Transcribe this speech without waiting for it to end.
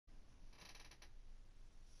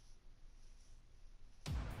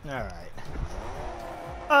Alright.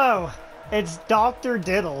 Oh, it's Dr.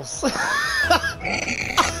 Diddles.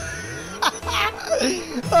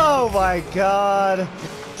 Oh my god.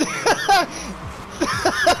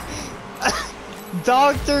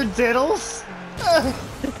 Dr. Diddles?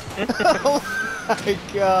 Oh my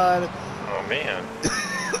god. Oh man.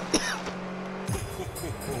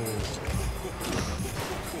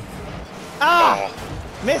 Ah! Oh.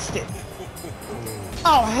 Missed it.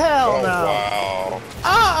 Oh hell Oh, no. wow.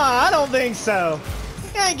 I don't think so.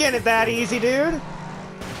 You ain't getting it that easy, dude.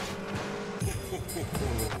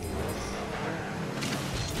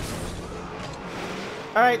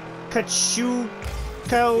 Alright, Kachuko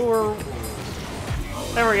or...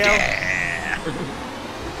 There we go. Yeah.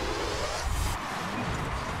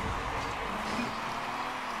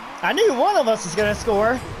 I knew one of us was gonna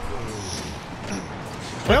score.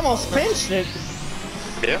 We almost pinched it.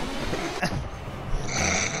 Yeah.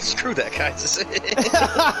 Screw that guy.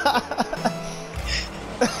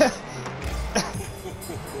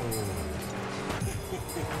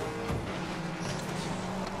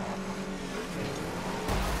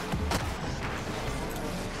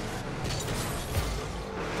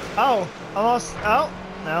 Oh, almost. Oh,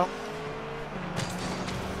 no.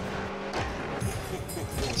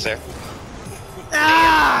 Sir.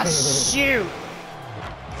 Ah, shoot.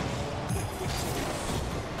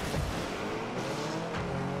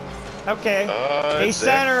 Okay. He's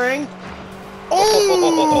centering.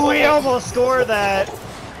 Oh, he almost scored that.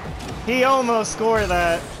 He almost scored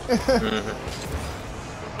that.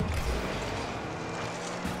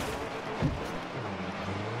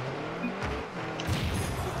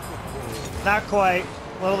 Not quite.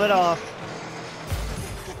 A little bit off.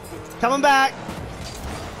 Coming back.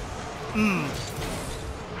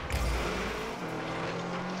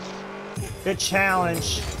 Good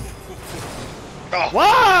challenge. Oh.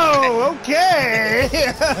 Whoa! Okay.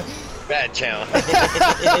 Bad challenge.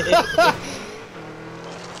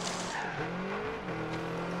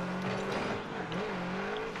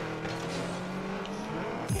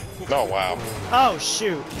 Oh wow. Oh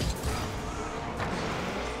shoot.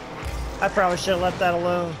 I probably should have left that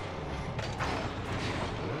alone.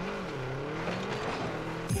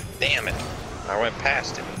 Damn it. I went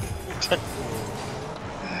past it.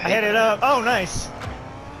 I hit it up. Oh, nice.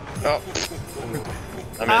 Oh.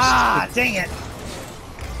 I missed. Ah, dang it.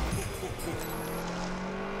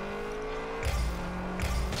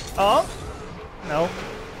 Oh. No.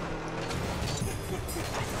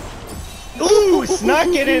 Ooh, snuck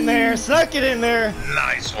it in there. Snuck it in there.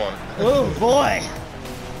 Nice one. Oh, boy.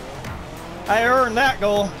 I earned that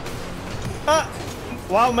goal.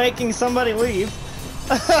 While making somebody leave.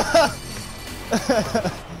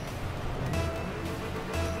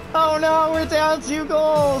 Oh no, we're down 2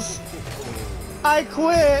 goals. I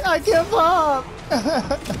quit. I give up.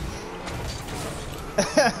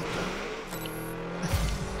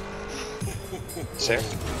 Sir?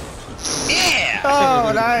 Yeah!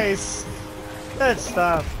 Oh, nice. Good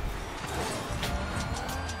stuff.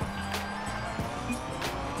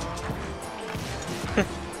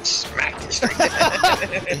 Smacked it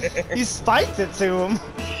straight. You spiked it to him.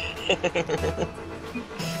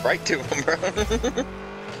 Right to him, bro.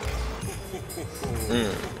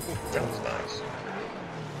 That was nice.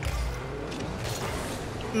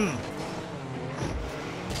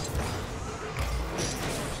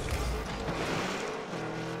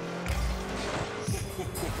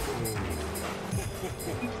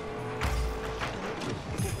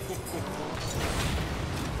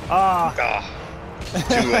 Ah.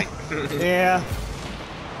 Too late. Yeah.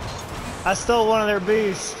 I stole one of their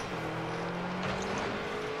beasts.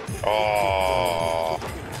 Oh.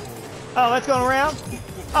 Oh, that's going around?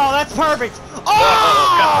 Oh, that's perfect.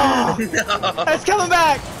 Oh! No. It's coming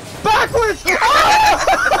back. Backwards. Oh!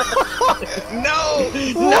 No.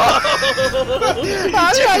 No.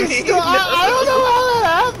 I don't know how that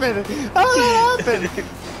happened. How did that happen?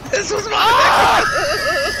 This was my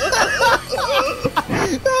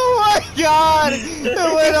Oh my god! It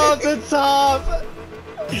went off the top!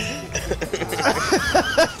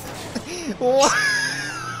 What?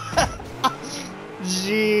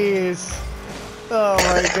 Jeez. Oh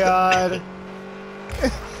my god.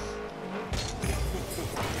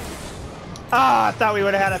 Ah, I thought we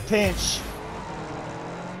would have had a pinch.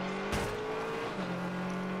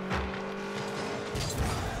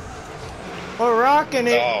 We're rocking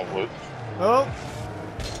it. Oh, whoops. Oh.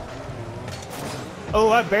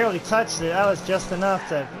 Oh, I barely touched it. That was just enough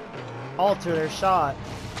to alter their shot.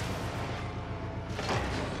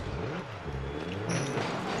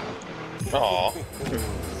 Aw.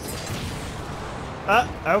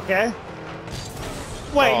 Okay.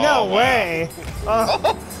 Wait, no way.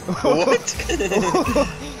 What?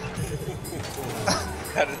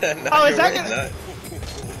 How did that not Oh, is go that in? gonna...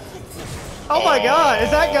 Oh my god,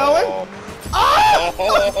 is that going? Oh!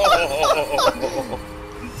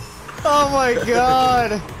 Oh my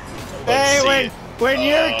god. Hey, when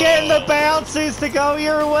you're getting the bounces to go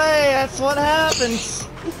your way, that's what happens.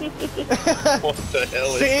 What the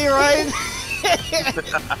hell is See, right?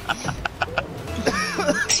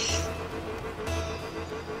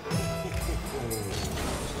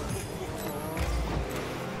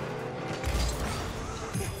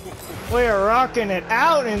 We are rocking it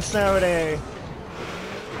out in Snow Day.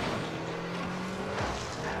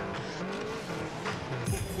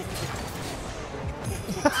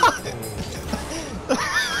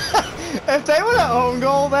 If they would have own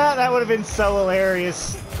goal that would have been so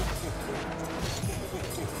hilarious.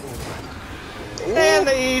 Ooh. And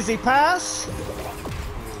the easy pass.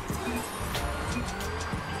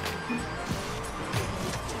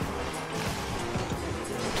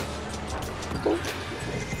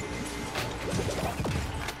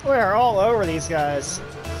 We are all over these guys.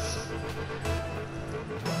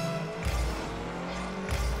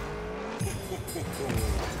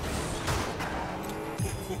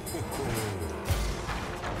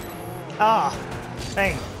 Ah,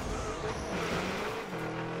 dang.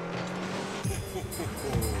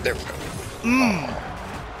 There we go.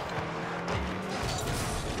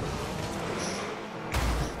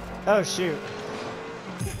 Oh, shoot.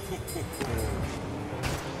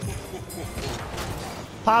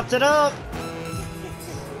 Popped it up.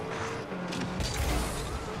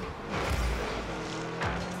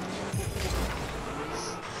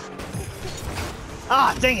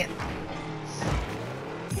 Ah, dang it.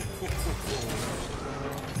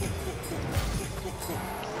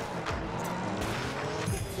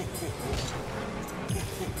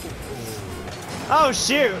 Oh,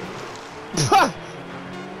 shoot.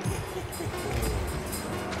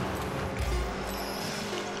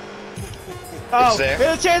 Oh,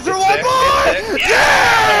 there's a chance for one more!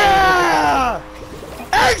 Yeah!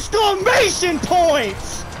 Exclamation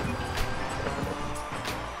points!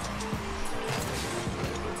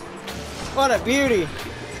 What a beauty.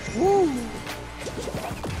 Woo!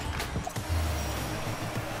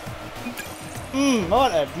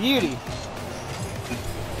 What a beauty.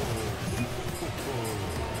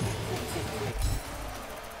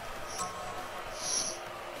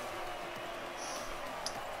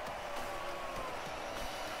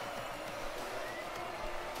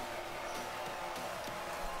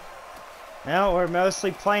 Now we're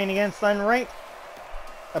mostly playing against unranked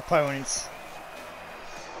opponents.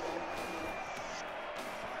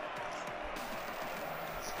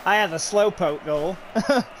 I have a slowpoke goal.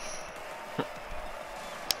 A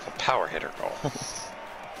power hitter goal.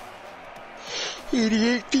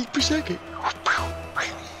 88 feet per second.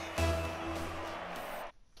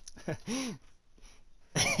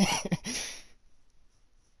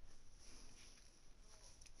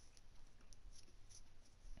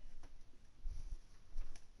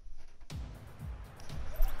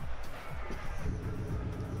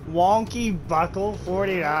 Wonky Buckle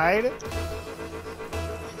 49.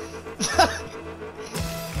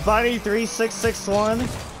 Bunny 3661.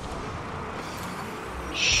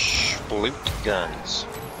 Loot guns.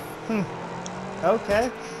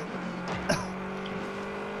 Okay.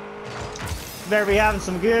 Better be having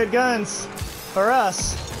some good guns for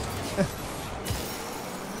us.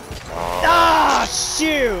 Ah,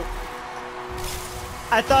 shoot!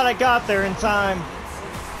 I thought I got there in time.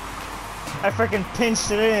 I freaking pinched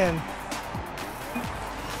it in.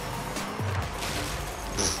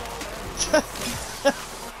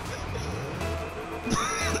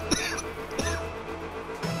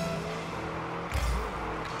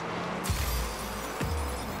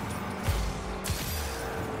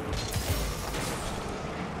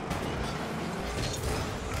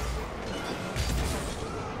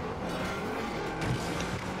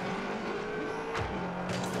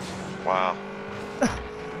 Wow.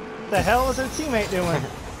 The hell is her teammate doing?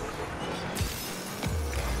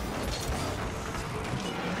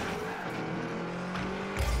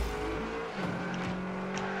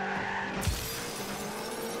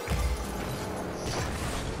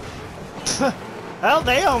 Well,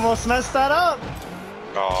 they almost messed that up.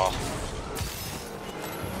 Oh.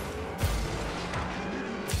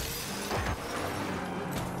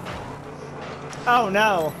 Oh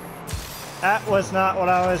no. That was not what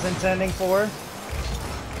I was intending for.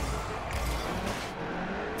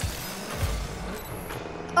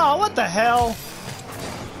 Oh, what the hell?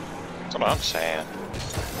 That's what I'm saying.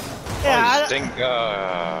 Yeah,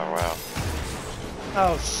 wow.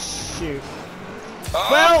 oh, shoot. Oh.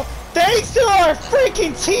 Well, Thanks to our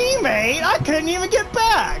freaking teammate, I couldn't even get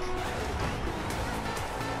back.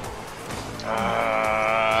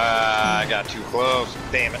 I got too close.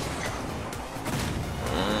 Damn it.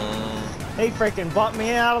 They freaking bumped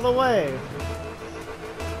me out of the way.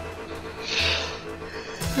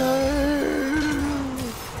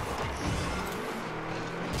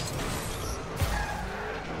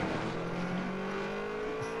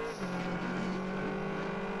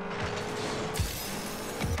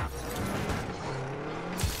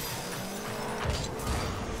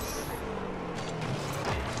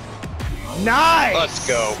 Nice! Let's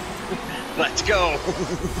go. Let's go.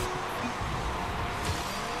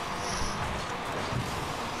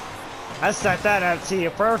 I set that up to you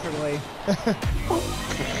perfectly.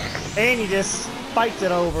 And you just spiked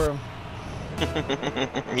it over him.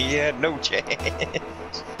 He had no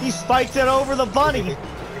chance. He spiked it over the bunny.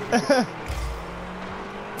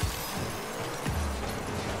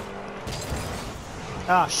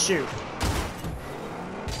 Ah, shoot.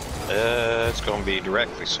 It's gonna be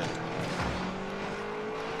directly center.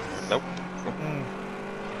 Nope.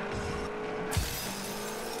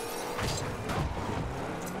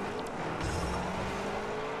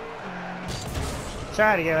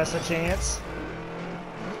 Try to give us a chance.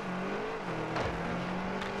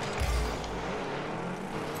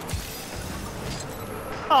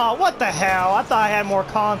 Oh, what the hell? I thought I had more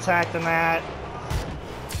contact than that.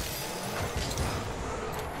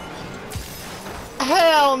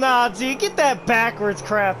 Hell nah, dude. Get that backwards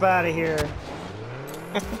crap out of here.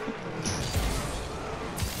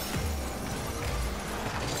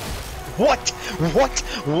 What? What?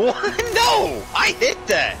 What? No! I hit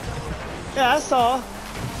that! Yeah, I saw.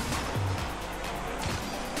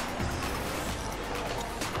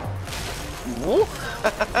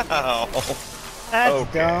 Wow! That's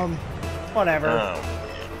Okay. dumb. Whatever. Oh.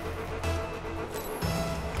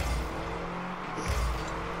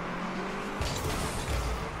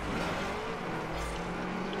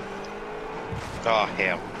 Oh,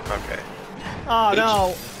 hell. Okay. Oh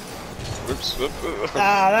no. Whoops, whoop, whoop.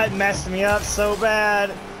 Ah, that messed me up so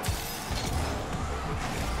bad.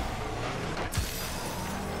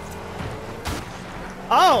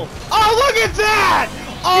 Oh! Oh, look at that!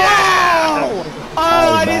 Oh! Yeah!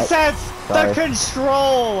 Oh, I just had Sorry. the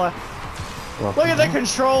control. Look at the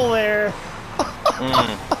control there.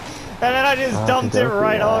 And then I just dumped it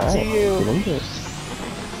right off to you.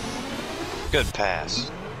 Good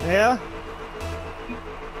pass. Yeah?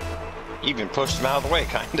 You even pushed him out of the way,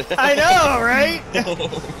 kinda. I know, right?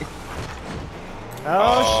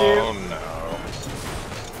 Oh, shoot. No.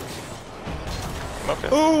 Okay.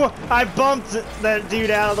 Ooh, I bumped that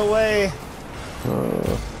dude out of the way.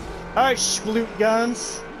 Alright, sploot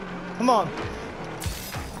guns. Come on.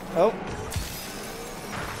 Oh.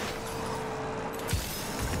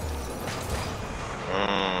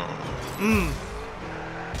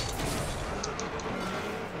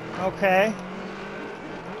 Okay.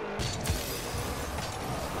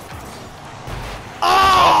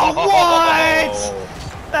 Oh,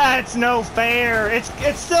 what? That's no fair. It's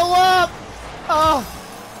still up. Oh.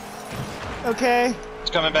 Okay.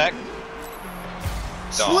 It's coming back.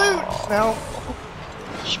 Sploot. Oh. No.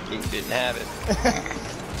 Sploot didn't have it.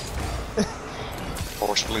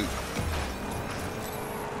 Poor Sploot.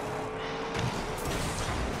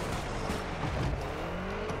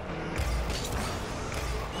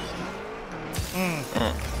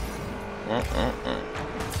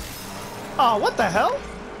 Oh, what the hell? I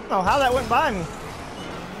don't know how that went by me.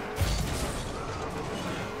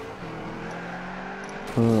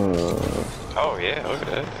 Oh yeah, look at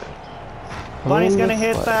that. Bunny's gonna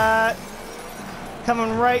hit that.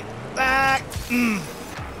 Coming right back. Man.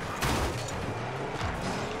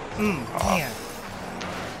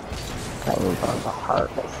 That was on the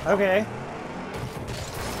heart. Okay.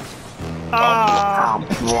 Ah.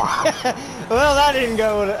 Well, that didn't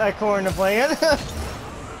go according to plan.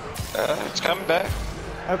 It's coming back.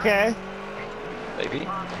 Okay. Maybe.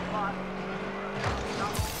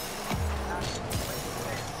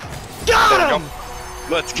 Got him!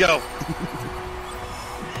 Let's go.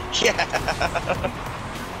 Yeah.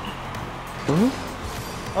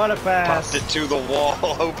 What a pass. Popped it to the wall,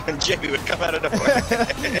 hoping Jay would come out of nowhere.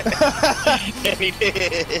 And he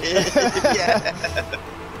did. Yeah.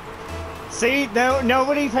 See,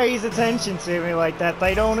 nobody pays attention to me like that.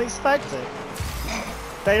 They don't expect it.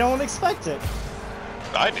 They don't expect it.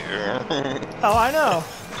 I do. Oh, I know.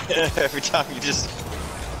 Every time you just.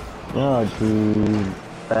 Oh, dude.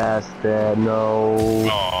 Bastard, no.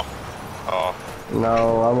 Oh. Oh.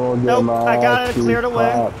 No, I'm gonna get Nope, my I got it ass cleared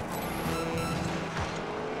away. clapped.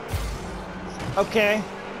 Okay.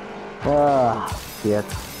 Ah, Yes.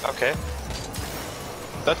 Okay.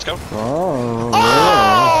 Let's go. Oh.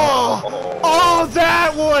 Oh! Oh,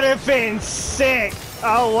 that would have been sick.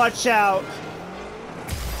 Oh, watch out.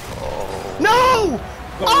 Oh. No!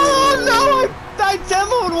 Oh, no! I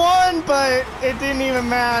demoed one, but it didn't even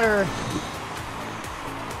matter.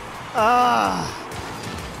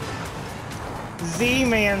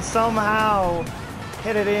 Z-Man somehow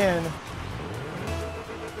hit it in.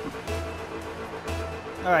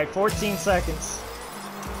 Alright, 14 seconds.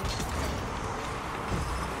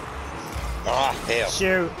 Ah, hell.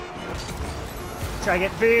 Shoot. Try to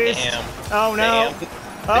get boost. Damn. Oh no. Damn.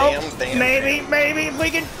 Oh, Damn, maybe if we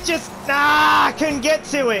can just... I couldn't get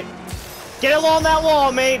to it. Get along that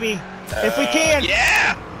wall, maybe. If we can.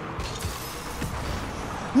 Yeah!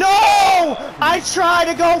 No! I tried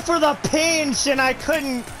to go for the pinch and I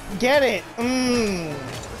couldn't get it. How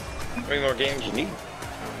many more games you need?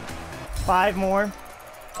 5 more.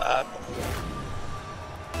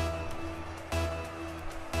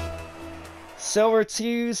 Silver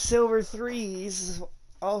 2s, silver 3s.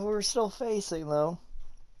 All we're still facing, though.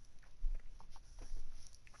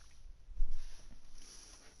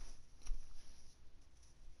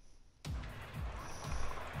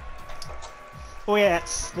 We at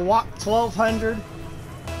 1200.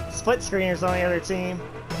 Split screeners on the other team.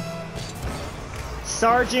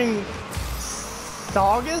 Sergeant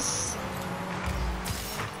Saugus?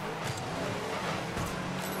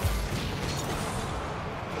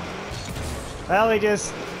 Well, he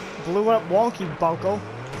just blew up Wonky Bunkle.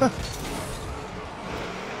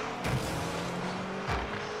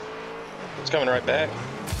 It's coming right back.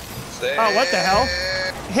 Oh, what the hell?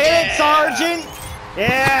 Hit it, Sergeant!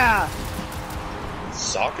 Yeah!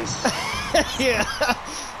 Saucus? Yeah.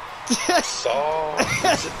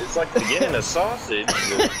 It's like the beginning of sausage.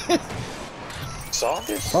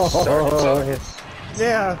 Saucus? Oh, Saucus?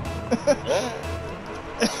 Yeah.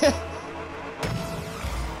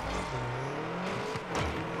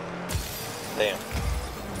 Damn.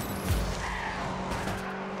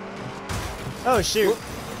 Oh, shoot.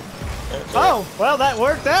 Oh, well, that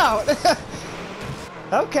worked out.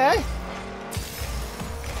 Okay.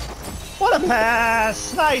 What a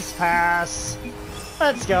pass. Nice pass.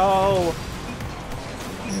 Let's go.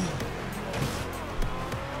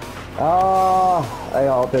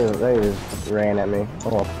 Oh, they just ran at me.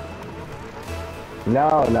 Oh.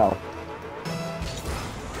 No.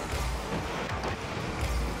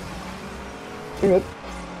 Good.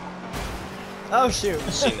 Oh, shoot.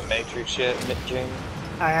 Seen The Matrix yet, Jamie?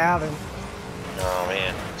 I haven't. Oh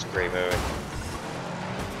man, it's a great movie.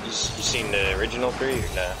 You seen the original 3 or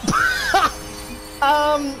not?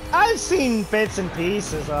 I've seen bits and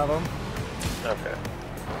pieces of them. Okay.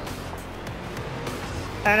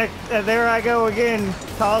 And there I go again,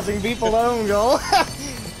 causing people to own goal.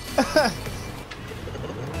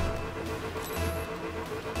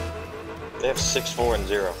 They have 6-4 and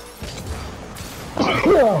 0.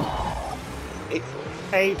 8-4.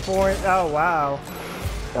 8-4. Oh, wow.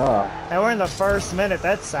 Oh. And we're in the first minute.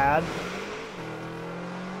 That's sad.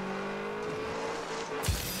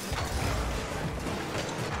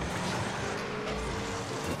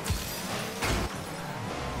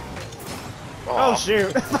 Oh,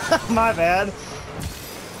 shoot. My bad.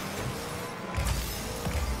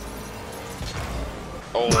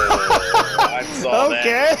 Oh, I saw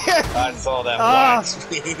Okay. that. I saw that once.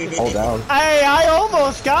 Hold down. Hey, I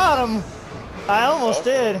almost got him. I almost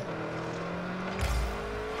did.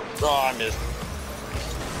 Oh, I missed.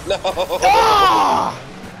 No. Oh!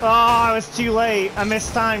 Oh, I was too late. I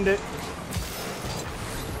mistimed it.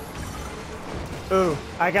 Ooh,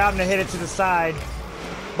 I got him to hit it to the side.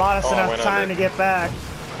 Bought us enough time to get back.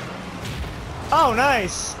 Oh,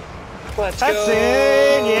 nice. Let's That's go.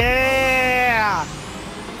 it. Yeah.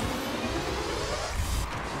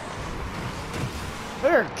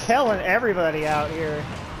 We're killing everybody out here.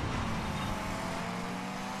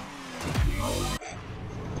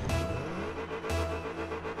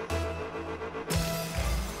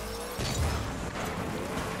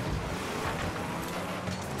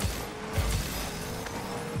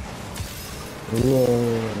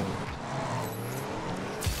 Yeah.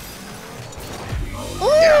 Ooh!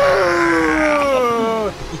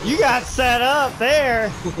 You got set up there.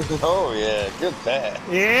 Oh yeah, good pass.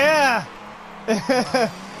 Yeah.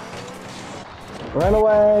 Run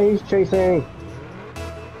away, he's chasing.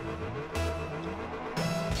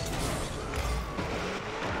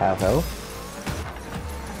 Half health.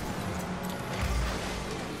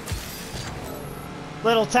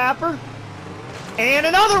 Little tapper. And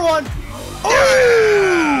another one.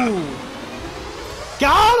 Ooh!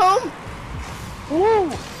 Got him.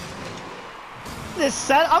 Ooh.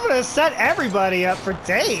 I'm gonna set everybody up for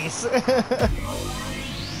days.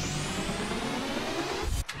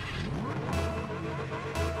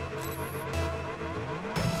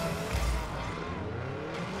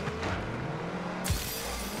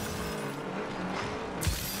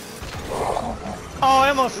 Oh, I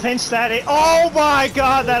almost pinched that in. Oh my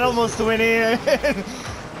god, that almost went in.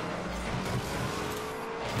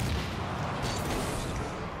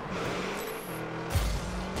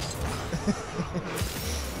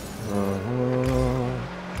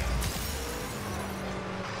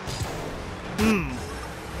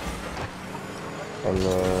 And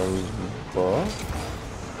then, well,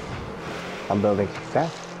 I'm building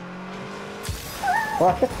success.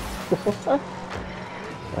 What?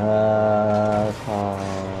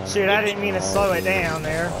 Shoot, I didn't mean to slow it down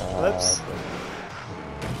there. Whoops.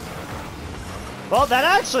 Well, that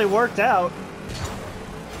actually worked out.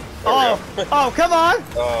 Oh, oh, come on!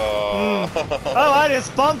 Oh, I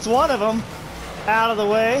just bumped one of them out of the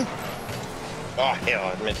way. Oh,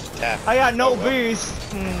 hell, I meant to tap. I got no boost.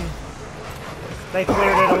 They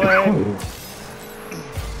cleared it away.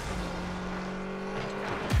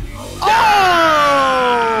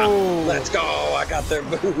 Oh! Let's go! I got their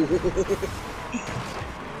boo.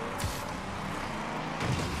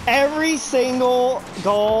 Every single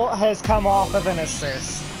goal has come off of an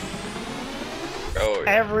assist. Oh,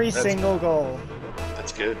 yeah. Every single goal.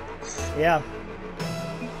 That's good. Yeah.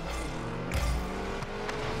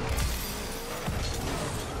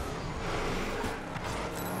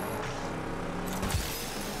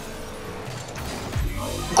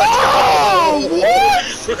 Oh, what?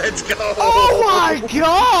 Let's go! Oh my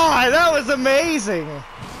god, that was amazing.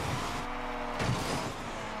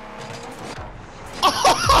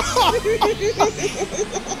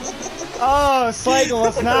 Oh, Slagle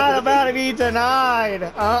was not about to be denied.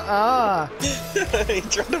 He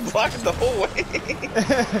tried to block it the whole way.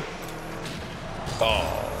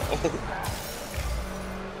 Oh.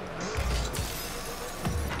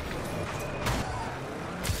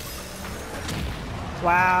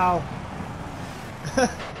 Wow.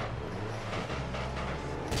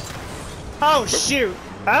 Oh, shoot.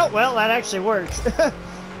 Oh, well, that actually worked.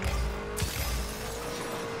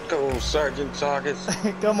 Go, Sergeant Saugus.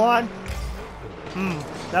 Come on.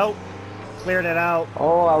 Nope. Cleared it out.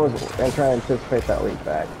 Oh, I'm trying to anticipate that leak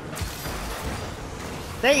back.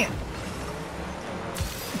 Dang it.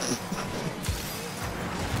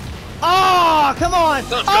 Oh, come on.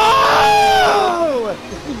 Oh!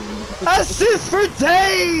 Assist for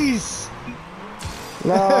days!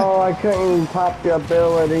 No, I couldn't pop the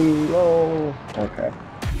ability. No. Okay.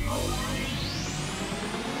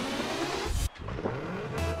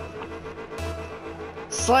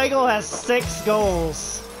 Slagle has 6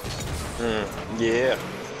 goals. Yeah.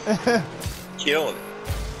 Killing it.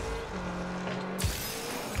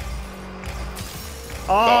 Oh,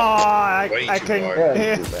 I couldn't.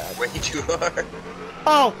 Yeah, too bad. Way too hard.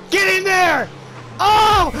 Oh, get in there!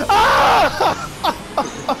 Oh! Oh!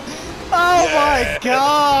 Oh my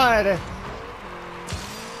god!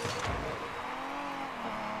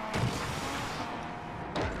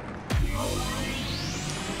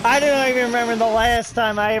 I don't even remember the last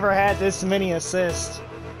time I ever had this many assists.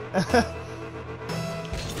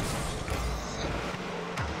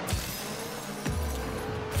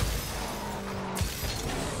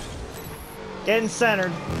 Getting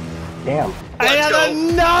centered. Damn. I had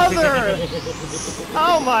another!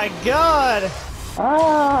 Oh my god!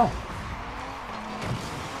 Ah!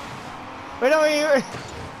 We don't even...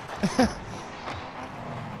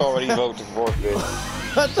 Already voted to forfeit.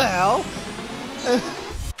 What the hell?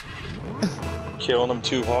 Killing them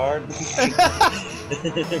too hard.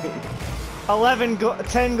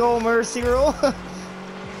 10 goal mercy rule.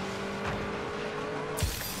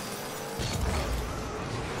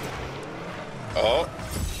 Oh.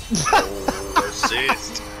 Oh,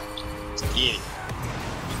 assist. Get it.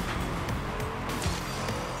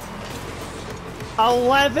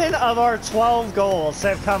 11 of our 12 goals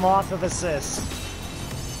have come off of assists.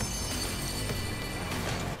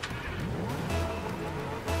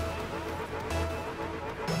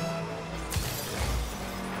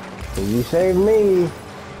 You saved me.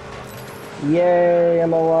 Yay,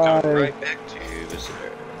 I'm alive. Come right back to the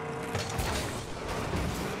center.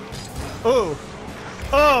 Ooh.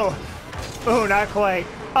 Oh. Ooh, not quite.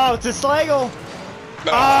 Oh, to Slagle.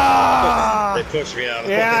 Oh, Ah! They pushed me out of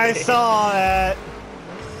the Yeah, I way. saw that.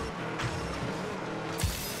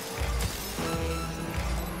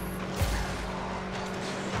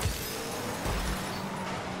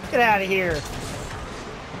 Get out of here.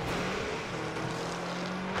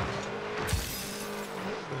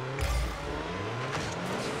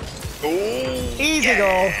 Ooh. Easy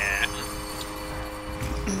goal.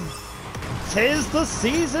 'Tis the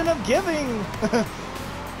season of giving.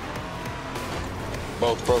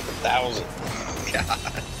 Both broke 1,000.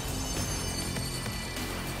 God.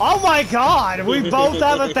 Oh my God! We both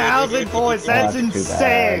have 1,000 points. That's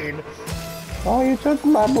insane. Oh, you took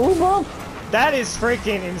my move up? That is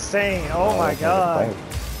freaking insane. Oh my God.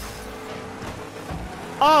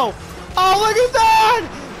 Oh! Oh, look at that!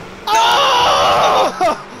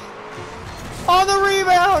 Oh! On the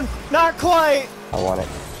rebound! Not quite. I want it.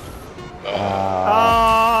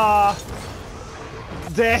 Ah!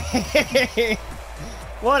 Dang!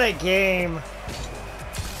 What a game.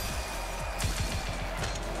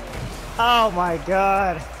 Oh my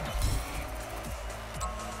God.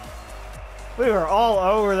 We were all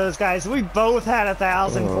over those guys. We both had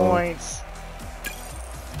 1,000 points.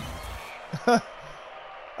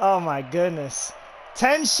 Oh my goodness.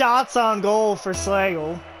 10 shots on goal for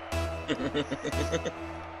Slagle.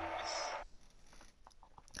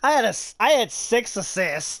 I had 6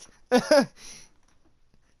 assists.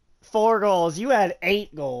 4 goals. You had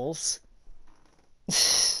 8 goals.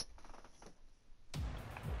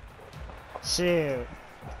 Shoot.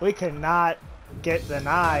 We could not get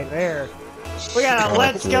denied there. We got a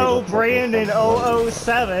Let's Go Brandon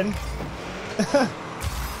 007.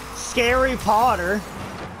 Scary Potter.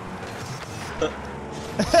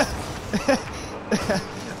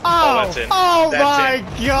 Oh, oh my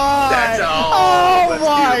God! That's all. Oh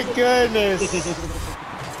my goodness!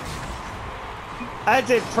 I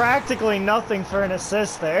did practically nothing for an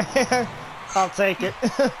assist there. I'll take it.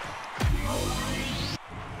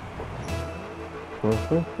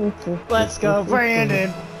 Let's go,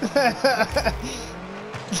 Brandon! That's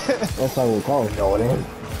how we call it going in.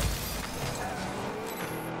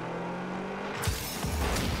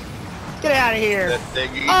 Get out of here!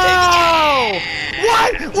 Oh!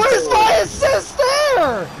 What? Where's my assist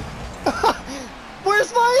there?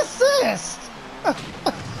 Where's my assist?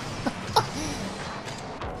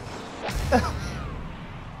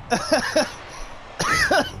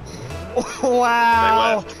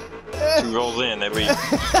 Wow. 2 goals in. They were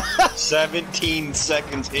 17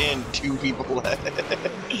 seconds in, 2 people left.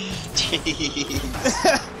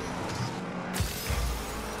 Jeez.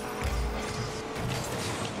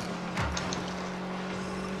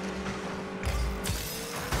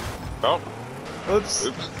 Oh. Oops.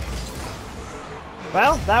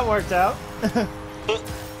 Well, that worked out. Look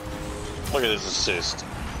at this assist.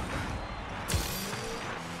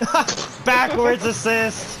 Backwards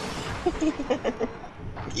assist.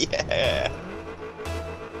 Yeah.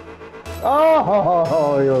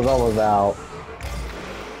 Oh, he was almost out.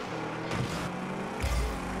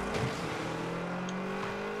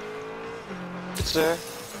 Sir.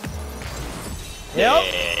 Yep.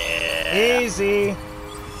 Yeah. Easy.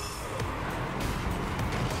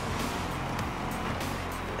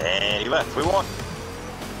 And he left. We won.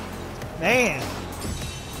 Man.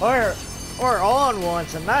 We're on one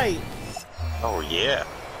tonight. Oh yeah.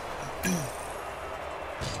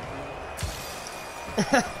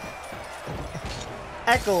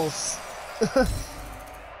 Eccles.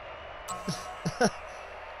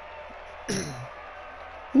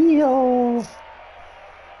 Yo.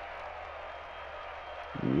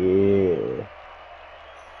 Yeah.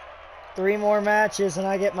 3 more matches and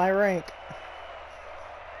I get my rank.